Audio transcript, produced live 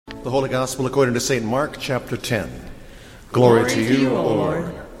The Holy Gospel according to St. Mark, chapter 10. Glory to you, O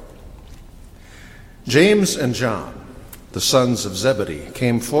Lord. James and John, the sons of Zebedee,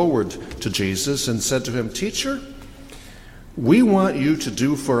 came forward to Jesus and said to him, "Teacher, we want you to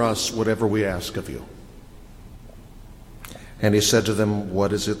do for us whatever we ask of you." And he said to them,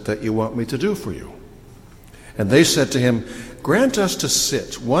 "What is it that you want me to do for you?" And they said to him, "Grant us to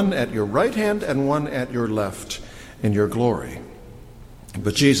sit, one at your right hand and one at your left, in your glory."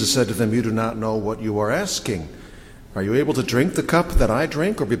 But Jesus said to them, "You do not know what you are asking. Are you able to drink the cup that I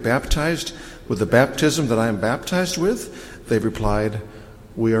drink, or be baptized with the baptism that I am baptized with?" They replied,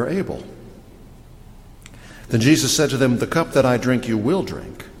 "We are able." Then Jesus said to them, "The cup that I drink you will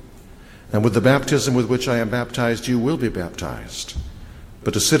drink, and with the baptism with which I am baptized you will be baptized.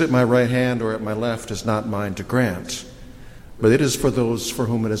 But to sit at my right hand or at my left is not mine to grant, but it is for those for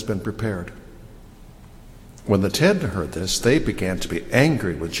whom it has been prepared." When the 10 heard this, they began to be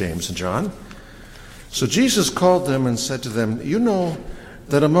angry with James and John. So Jesus called them and said to them, "You know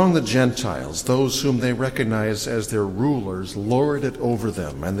that among the Gentiles, those whom they recognize as their rulers lord it over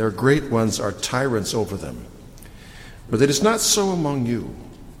them, and their great ones are tyrants over them. But it is not so among you.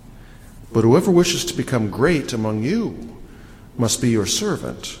 But whoever wishes to become great among you must be your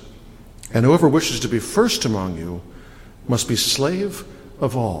servant, and whoever wishes to be first among you must be slave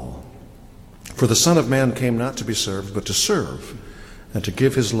of all. For the Son of Man came not to be served, but to serve, and to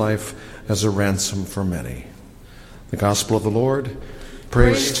give his life as a ransom for many." The Gospel of the Lord.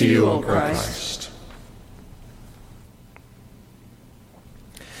 Praise to you, O Christ.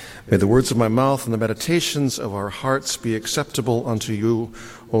 May the words of my mouth and the meditations of our hearts be acceptable unto you,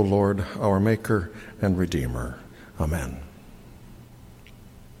 O Lord, our Maker and Redeemer. Amen.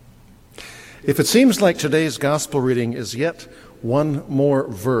 If it seems like today's Gospel reading is yet one more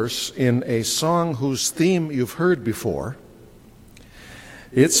verse in a song whose theme you've heard before,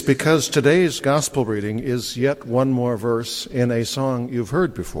 it's because today's Gospel reading is yet one more verse in a song you've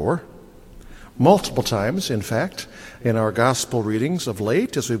heard before. Multiple times, in fact, in our Gospel readings of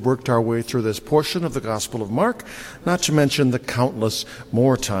late, as we've worked our way through this portion of the Gospel of Mark, not to mention the countless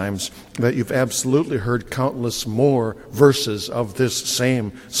more times that you've absolutely heard countless more verses of this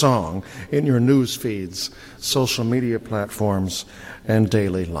same song in your news feeds, social media platforms, and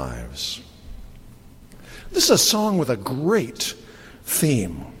daily lives. This is a song with a great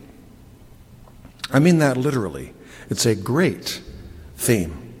theme. I mean that literally. It's a great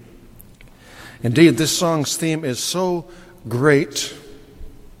theme. Indeed, this song's theme is so great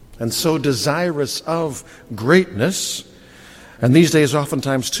and so desirous of greatness, and these days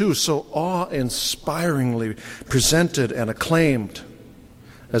oftentimes too so awe-inspiringly presented and acclaimed,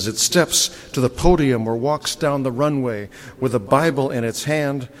 as it steps to the podium or walks down the runway with a Bible in its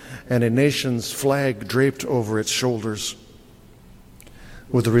hand and a nation's flag draped over its shoulders,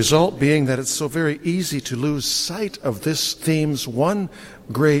 with the result being that it's so very easy to lose sight of this theme's one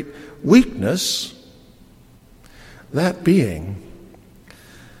great weakness, that being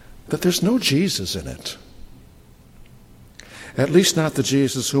that there's no Jesus in it. At least not the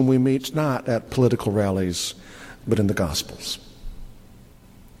Jesus whom we meet not at political rallies, but in the Gospels.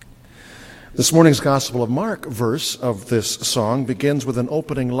 This morning's Gospel of Mark verse of this song begins with an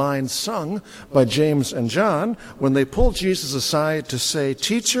opening line sung by James and John when they pull Jesus aside to say,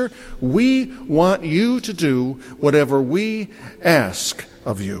 "Teacher, we want you to do whatever we ask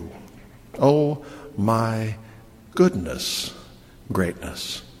of you." Oh, my goodness,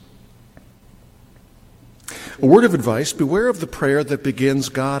 greatness. A word of advice: beware of the prayer that begins,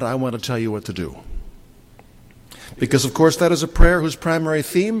 "God, I want to tell you what to do." Because, of course, that is a prayer whose primary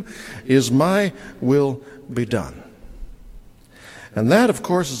theme is "my will be done." And that, of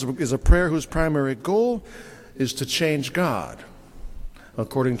course, is a prayer whose primary goal is to change God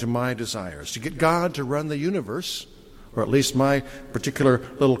according to my desires, to get God to run the universe, or at least my particular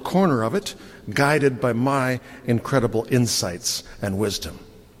little corner of it, guided by my incredible insights and wisdom.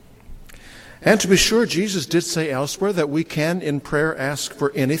 And to be sure, Jesus did say elsewhere that we can in prayer ask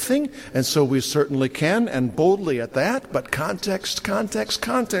for anything, and so we certainly can, and boldly at that, but context.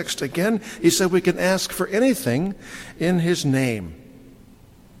 Again, he said we can ask for anything in his name,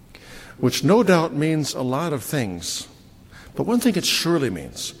 which no doubt means a lot of things. But one thing it surely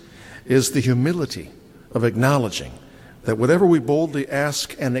means is the humility of acknowledging that whatever we boldly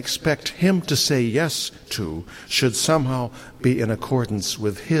ask and expect him to say yes to should somehow be in accordance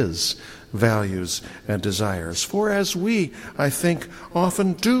with his values and desires. For as we, I think,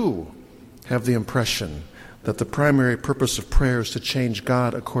 often do have the impression that the primary purpose of prayer is to change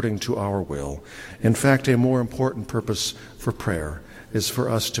God according to our will. In fact, a more important purpose for prayer is for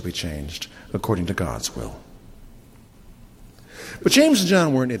us to be changed according to God's will. But James and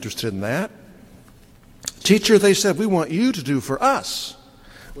John weren't interested in that. Teacher, they said, we want you to do for us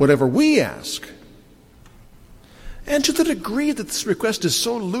whatever we ask. And to the degree that this request is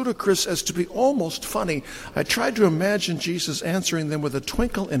so ludicrous as to be almost funny, I tried to imagine Jesus answering them with a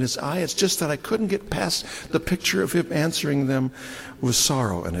twinkle in his eye. It's just that I couldn't get past the picture of him answering them with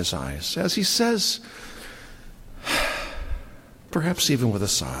sorrow in his eyes. As he says, perhaps even with a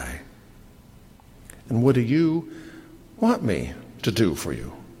sigh, and what do you want me to do for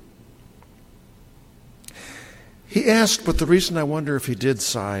you? He asked, but the reason I wonder if he did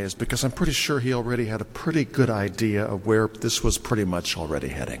sigh is because I'm pretty sure he already had a pretty good idea of where this was pretty much already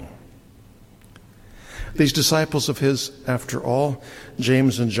heading. These disciples of his, after all,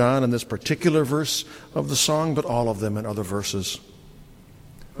 James and John in this particular verse of the song, but all of them in other verses,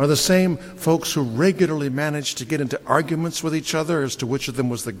 are the same folks who regularly manage to get into arguments with each other as to which of them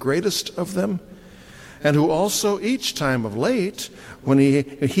was the greatest of them, and who also each time of late, when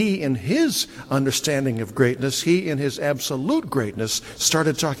he in his understanding of greatness, he in his absolute greatness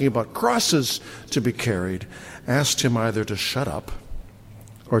started talking about crosses to be carried, asked him either to shut up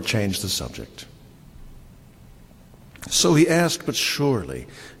or change the subject. So he asked, but surely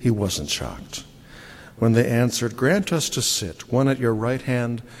he wasn't shocked when they answered, grant us to sit, one at your right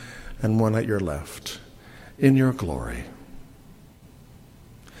hand and one at your left, in your glory.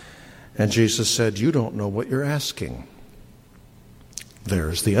 And Jesus said, you don't know what you're asking.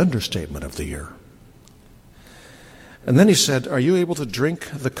 There's the understatement of the year. And then he said, are you able to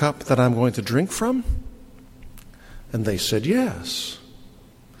drink the cup that I'm going to drink from? And they said, yes.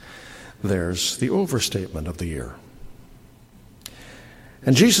 There's the overstatement of the year.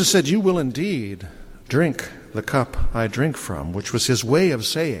 And Jesus said, you will indeed drink the cup I drink from, which was his way of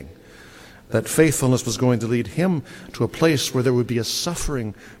saying that faithfulness was going to lead him to a place where there would be a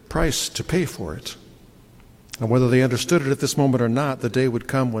suffering price to pay for it. And whether they understood it at this moment or not, the day would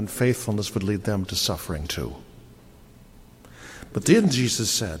come when faithfulness would lead them to suffering too. But then Jesus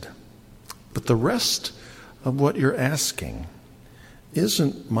said, but the rest of what you're asking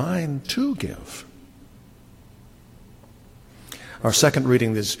isn't mine to give. Our second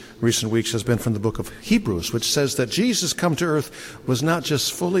reading these recent weeks has been from the book of Hebrews, which says that Jesus come to earth was not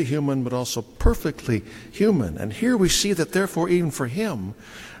just fully human, but also perfectly human. And here we see that therefore even for him,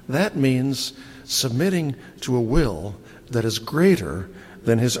 that means submitting to a will that is greater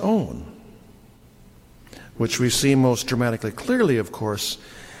than his own, which we see most dramatically clearly, of course,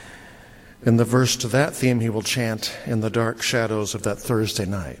 in the verse to that theme he will chant in the dark shadows of that Thursday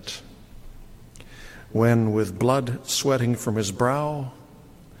night, when with blood sweating from his brow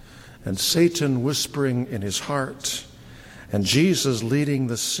and Satan whispering in his heart and Judas leading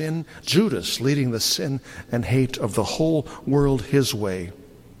the sin and hate of the whole world his way,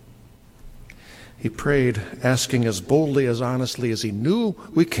 he prayed, asking as boldly, as honestly as he knew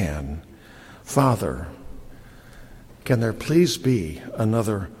we can, Father, can there please be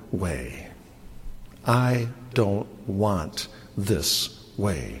another way? I don't want this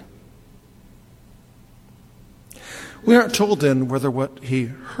way. We aren't told then whether what he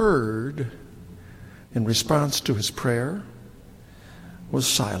heard in response to his prayer was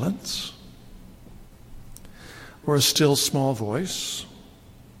silence or a still small voice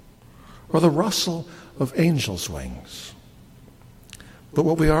or the rustle of angels' wings. But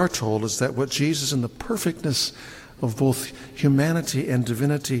what we are told is that what Jesus, in the perfectness of both humanity and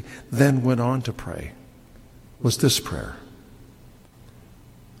divinity, then went on to pray was this prayer: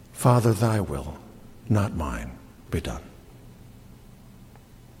 Father, thy will, not mine, be done.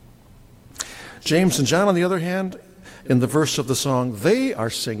 James and John, on the other hand, in the verse of the song they are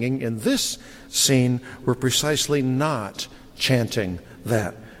singing in this scene, were precisely not chanting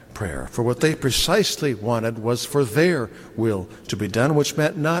that prayer. For what they precisely wanted was for their will to be done, which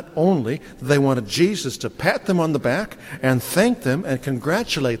meant not only they wanted Jesus to pat them on the back and thank them and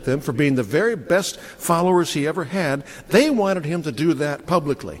congratulate them for being the very best followers he ever had, they wanted him to do that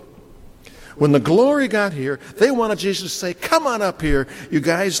publicly. When the glory got here, they wanted Jesus to say, come on up here, you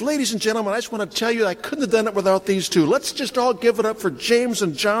guys. Ladies and gentlemen, I just want to tell you I couldn't have done it without these two. Let's just all give it up for James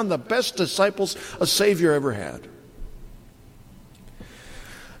and John, the best disciples a Savior ever had.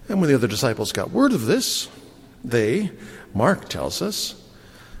 And when the other disciples got word of this, they, Mark tells us,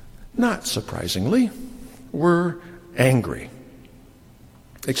 not surprisingly, were angry.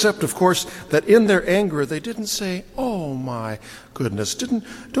 Except, of course, that in their anger they didn't say, oh my goodness,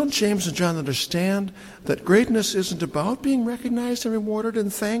 don't James and John understand that greatness isn't about being recognized and rewarded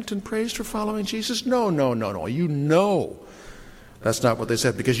and thanked and praised for following Jesus? No. You know that's not what they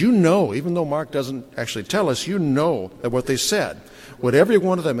said, because you know, even though Mark doesn't actually tell us, you know that what they said, what every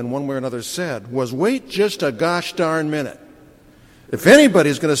one of them in one way or another said, was wait just a gosh darn minute. If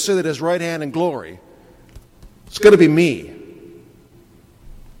anybody's going to sit at his right hand in glory, it's going to be me.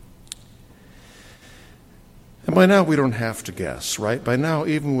 And by now we don't have to guess, right? By now,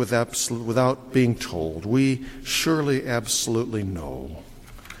 even without being told, we surely absolutely know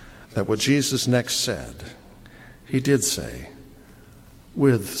that what Jesus next said, he did say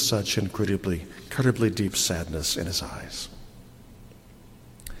with such incredibly deep sadness in his eyes.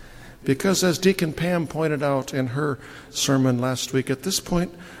 Because as Deacon Pam pointed out in her sermon last week, at this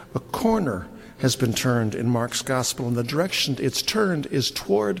point, a corner has been turned in Mark's gospel, and the direction it's turned is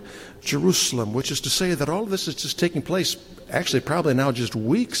toward Jerusalem, which is to say that all of this is just taking place, actually probably now just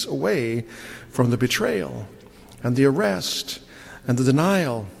weeks away from the betrayal and the arrest and the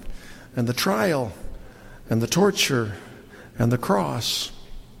denial and the trial and the torture and the cross.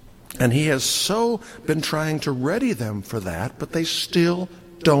 And he has so been trying to ready them for that, but they still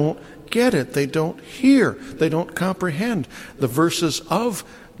don't get it. They don't hear. They don't comprehend the verses of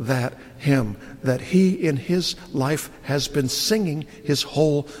that hymn that he in his life has been singing his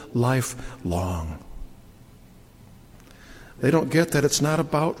whole life long. They don't get that it's not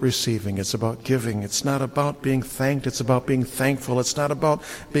about receiving, it's about giving. It's not about being thanked, it's about being thankful. It's not about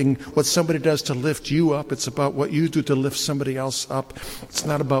being what somebody does to lift you up, it's about what you do to lift somebody else up. It's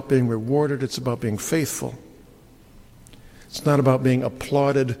not about being rewarded, it's about being faithful. It's not about being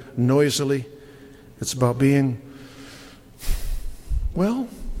applauded noisily. It's about being, well,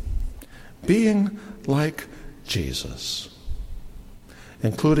 being like Jesus,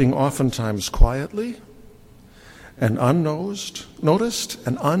 including oftentimes quietly and unnoticed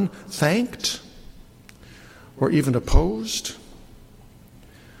and unthanked, or even opposed,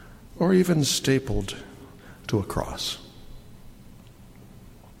 or even stapled to a cross.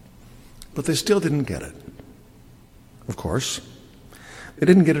 But they still didn't get it. Of course, they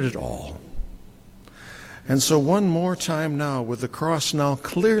didn't get it at all. And so one more time now, with the cross now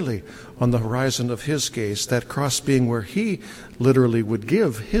clearly on the horizon of his gaze, that cross being where he literally would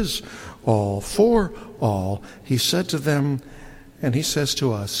give his all for all, he said to them, and he says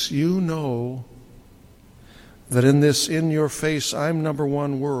to us, you know that in this in-your-face, I'm number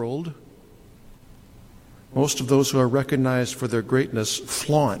one world, most of those who are recognized for their greatness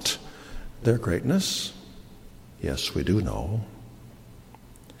flaunt their greatness. Yes, we do know.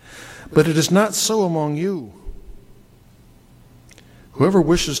 But it is not so among you. Whoever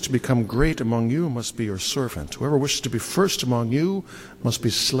wishes to become great among you must be your servant. Whoever wishes to be first among you must be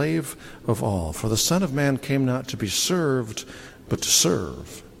slave of all. For the Son of Man came not to be served, but to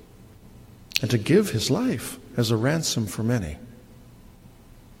serve, and to give his life as a ransom for many.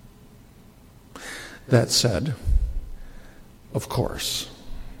 That said, of course,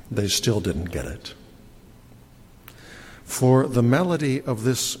 they still didn't get it. For the melody of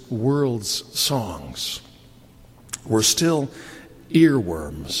this world's songs were still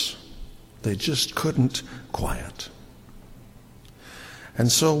earworms. They just couldn't quiet. And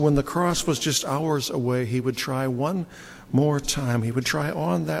so when the cross was just hours away, he would try one more time. He would try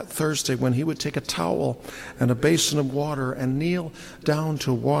on that Thursday when he would take a towel and a basin of water and kneel down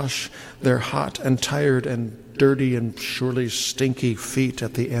to wash their hot and tired and dirty and surely stinky feet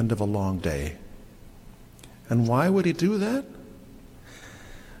at the end of a long day. And why would he do that?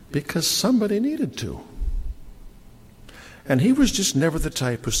 Because somebody needed to. And he was just never the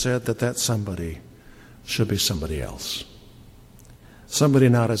type who said that that somebody should be somebody else. Somebody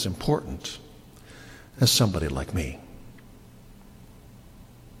not as important as somebody like me.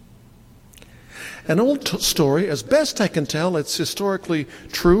 An old story, as best I can tell, it's historically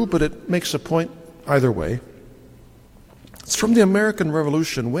true, but it makes a point either way. It's from the American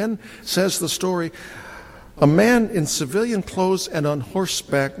Revolution, when, says the story, a man in civilian clothes and on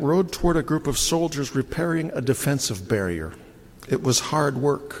horseback rode toward a group of soldiers repairing a defensive barrier. It was hard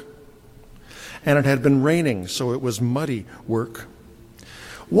work, and it had been raining, so it was muddy work.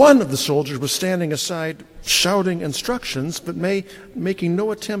 One of the soldiers was standing aside shouting instructions, but making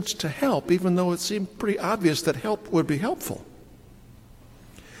no attempt to help, even though it seemed pretty obvious that help would be helpful.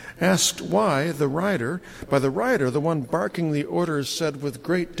 Asked why, the rider, the one barking the orders, said with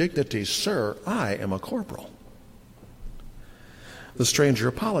great dignity, "Sir, I am a corporal." The stranger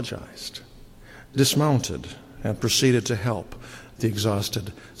apologized, dismounted, and proceeded to help the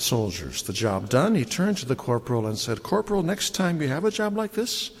exhausted soldiers. The job done, he turned to the corporal and said, "Corporal, next time you have a job like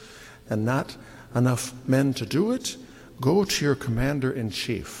this and not enough men to do it, go to your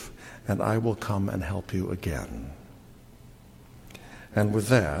commander-in-chief, and I will come and help you again." And with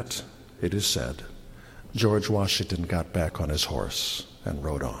that, it is said, George Washington got back on his horse and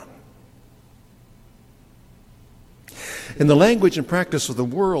rode on. In the language and practice of the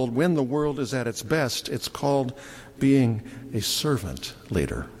world, when the world is at its best, it's called being a servant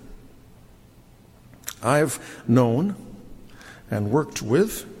leader. I've known and worked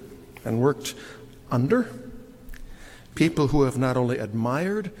with and worked under people who have not only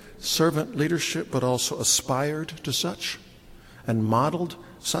admired servant leadership but also aspired to such and modeled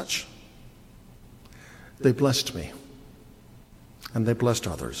such. They blessed me, and they blessed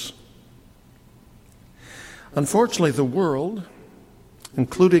others. Unfortunately, the world,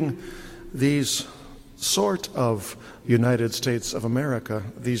 including these sort of United States of America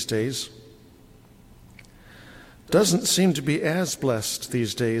these days, doesn't seem to be as blessed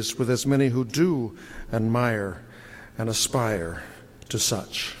these days with as many who do admire and aspire to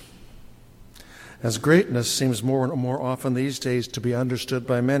such. As greatness seems more and more often these days to be understood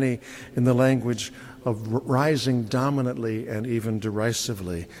by many in the language of rising dominantly and even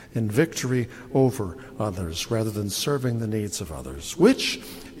derisively in victory over others rather than serving the needs of others, which,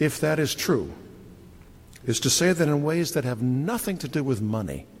 if that is true, is to say that in ways that have nothing to do with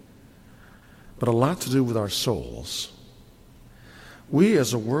money, but a lot to do with our souls, we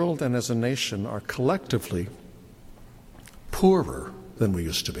as a world and as a nation are collectively poorer than we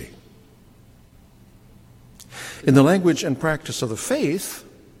used to be. In the language and practice of the faith,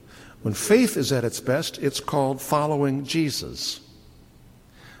 when faith is at its best, it's called following Jesus.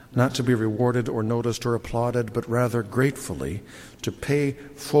 Not to be rewarded or noticed or applauded, but rather gratefully to pay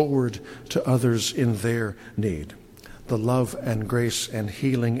forward to others in their need. The love and grace and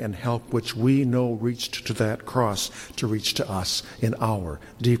healing and help which we know reached to that cross to reach to us in our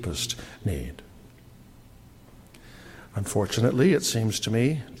deepest need. Unfortunately, it seems to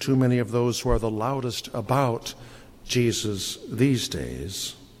me, too many of those who are the loudest about Jesus these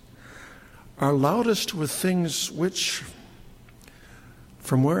days are loudest with things which,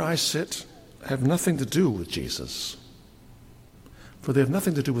 from where I sit, have nothing to do with Jesus, for they have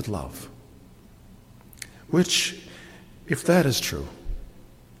nothing to do with love, which, if that is true,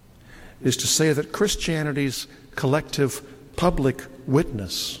 is to say that Christianity's collective public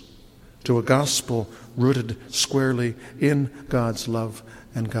witness to a gospel rooted squarely in God's love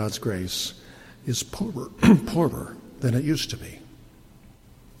and God's grace is poorer than it used to be.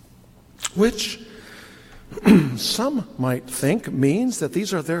 Which some might think means that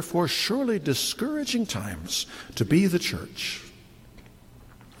these are therefore surely discouraging times to be the church.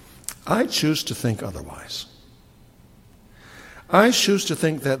 I choose to think otherwise. I choose to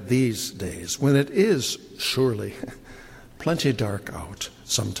think that these days, when it is surely plenty dark out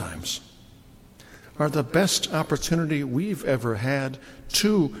sometimes, are the best opportunity we've ever had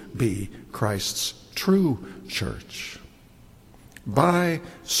to be Christ's true church. By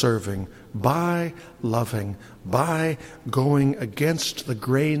serving, by loving, by going against the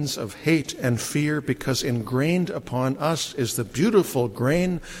grains of hate and fear, because ingrained upon us is the beautiful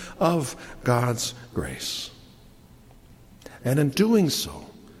grain of God's grace. And in doing so,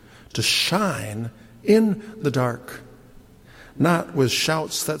 to shine in the dark, not with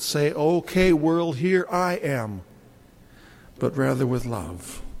shouts that say, "Okay, world, here I am," but rather with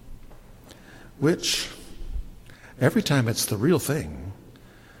love, which, every time it's the real thing,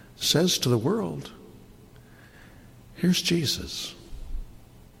 says to the world, "Here's Jesus.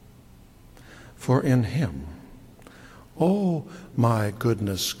 For in him, oh my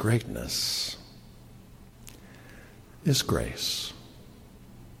goodness, greatness, is grace."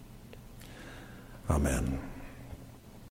 Amen.